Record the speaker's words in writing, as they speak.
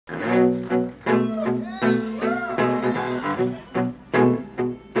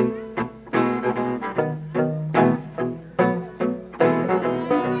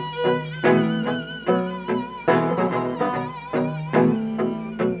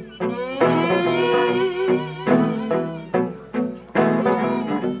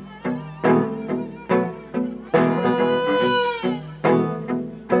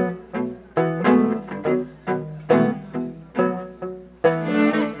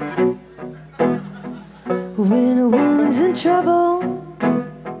When a woman's in trouble,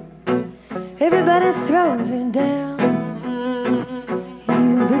 everybody throws her down.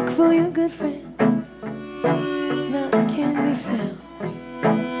 You look for your good friends, none can be found.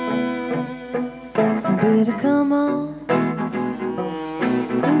 Better come on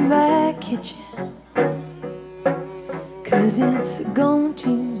in my kitchen, 'cause it's going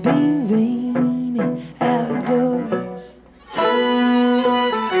to be raining outdoors.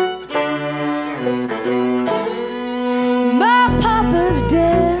 My papa's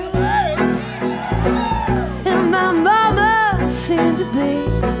dead, and my mama seems to be.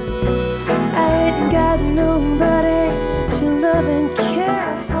 I ain't got nobody to love and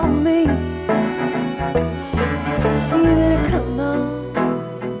care for me. You better come on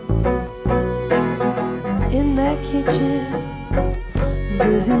in that kitchen,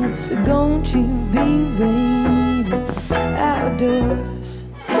 'cause it's going to be raining outdoors.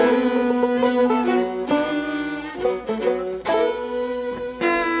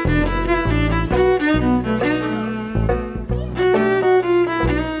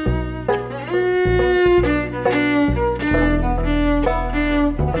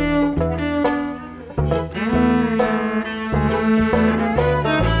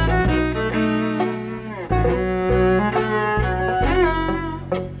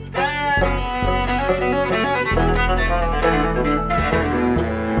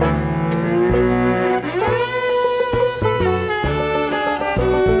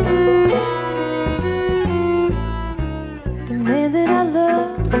 The man that I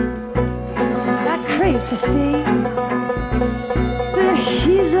love, I crave to see, but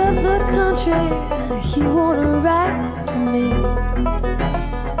he's of the country, he won't write to me.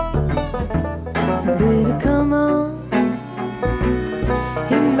 You better come on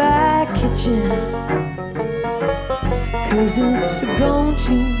in my kitchen, 'cause it's going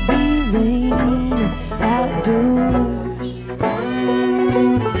to be raining outdoors.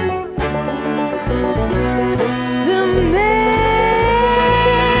 The man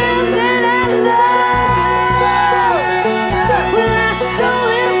that I love, well, I stole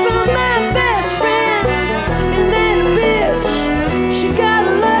him from my best friend, and then a bitch, she got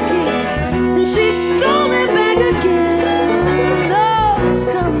lucky, and she stole it back again. Oh,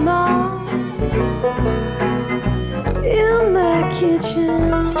 come on in my kitchen,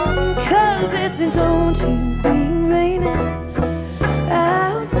 'cause it's going to be raining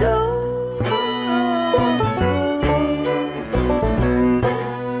outdoors.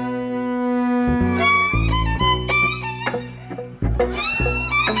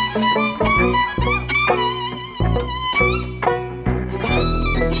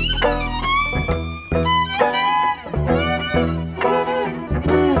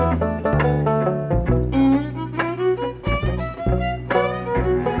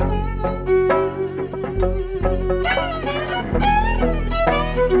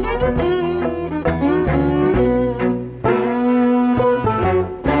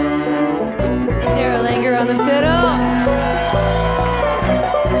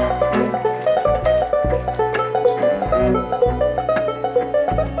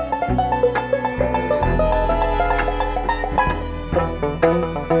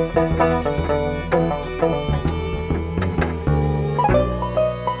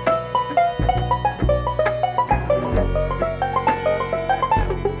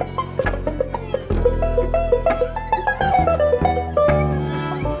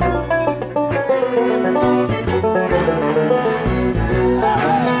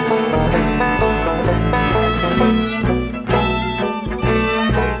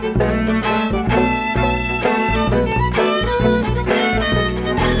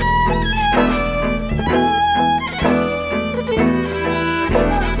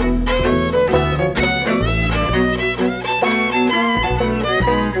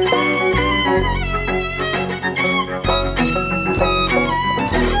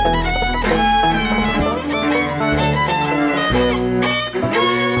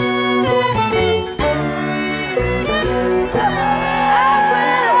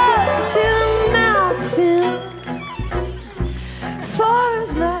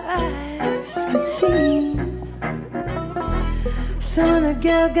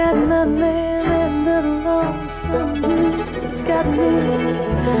 got my man and the lonesome blues got me.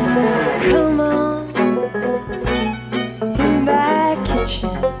 Come on in my kitchen,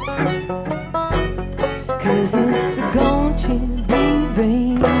 'cause it's going to be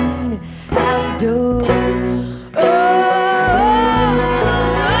raining outdoors.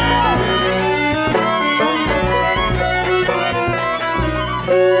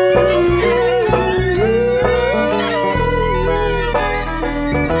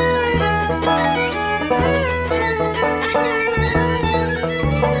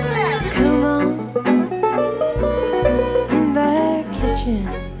 Come on in my kitchen,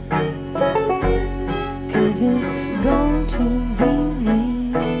 'cause it's going to be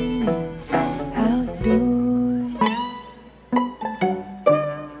raining outdoors.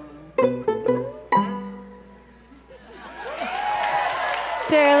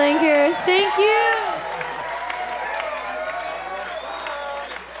 Darling here, thank you.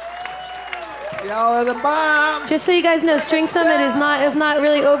 Y'all are the bomb. Just so you guys know, String Summit is not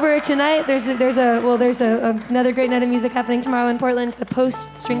really over tonight. There's another great night of music happening tomorrow in Portland. The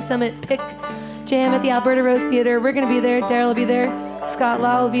post String Summit pick jam at the Alberta Rose Theater. We're gonna be there. Daryl will be there. Scott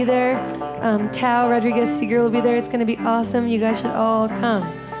Law will be there. Tao Rodriguez Seeger will be there. It's gonna be awesome. You guys should all come,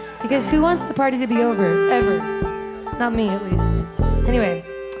 because who wants the party to be over ever? Not me, at least. Anyway,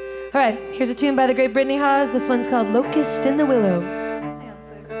 all right. Here's a tune by the great Brittany Hawes. This one's called "Locust in the Willow."